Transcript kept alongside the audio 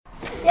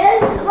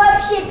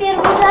вообще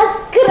первый раз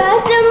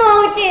красный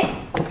ноуте.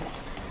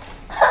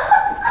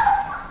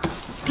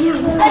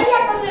 Первый раз. А я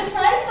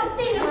помешаю, чтоб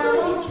ты не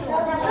жульничала.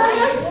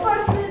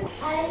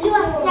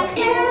 Алён, так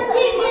тебе...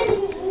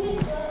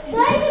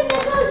 Дай мне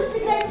тоже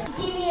стаканчик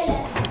Демеля.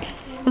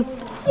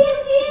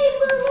 Первей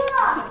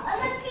была.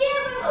 Она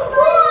первая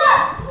была.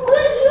 Вы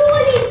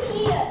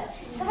жулики.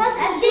 А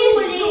ты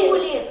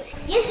жулик.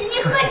 Если не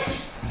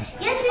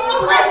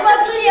хочешь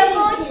вообще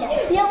получить,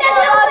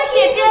 тогда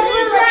вообще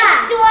первый раз.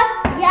 Все.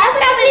 Я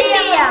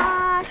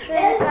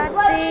Машенька,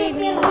 ты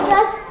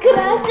меня,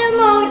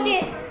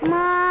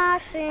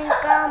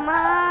 Машенька,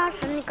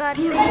 Машенька,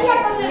 ты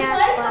меня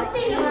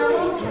спаси.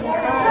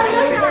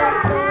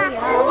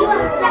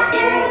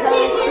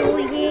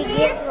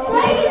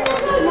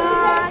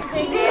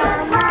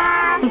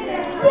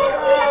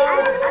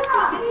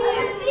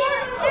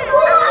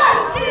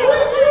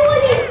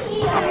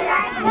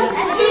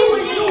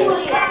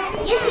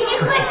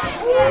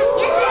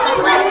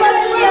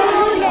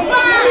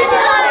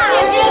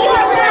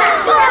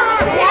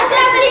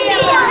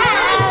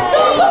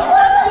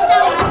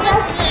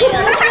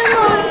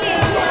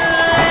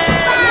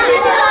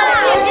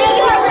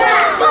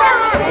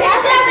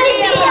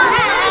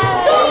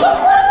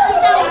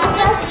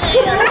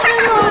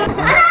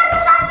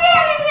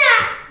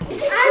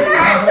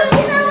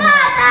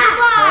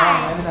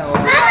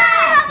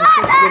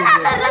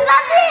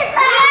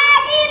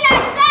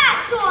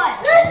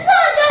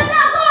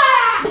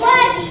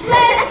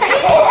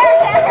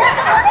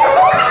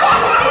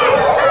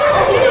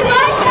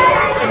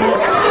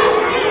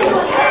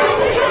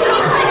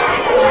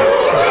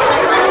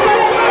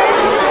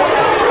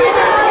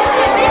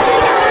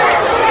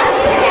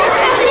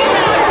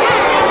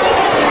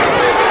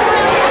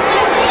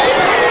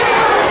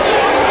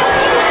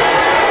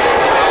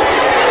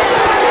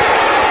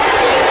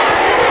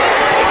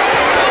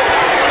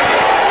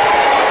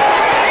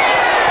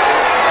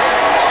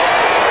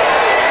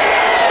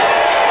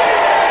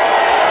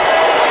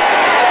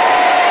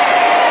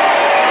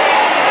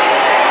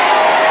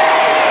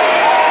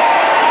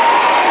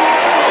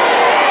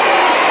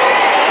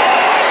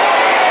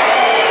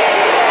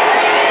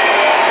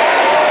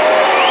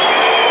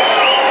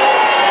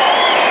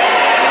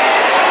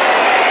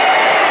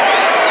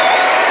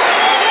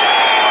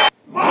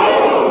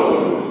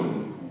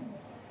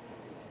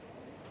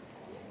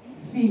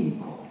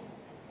 Cinco,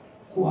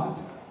 4,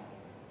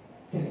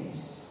 3,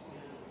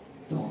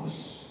 2,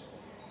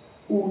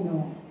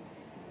 1.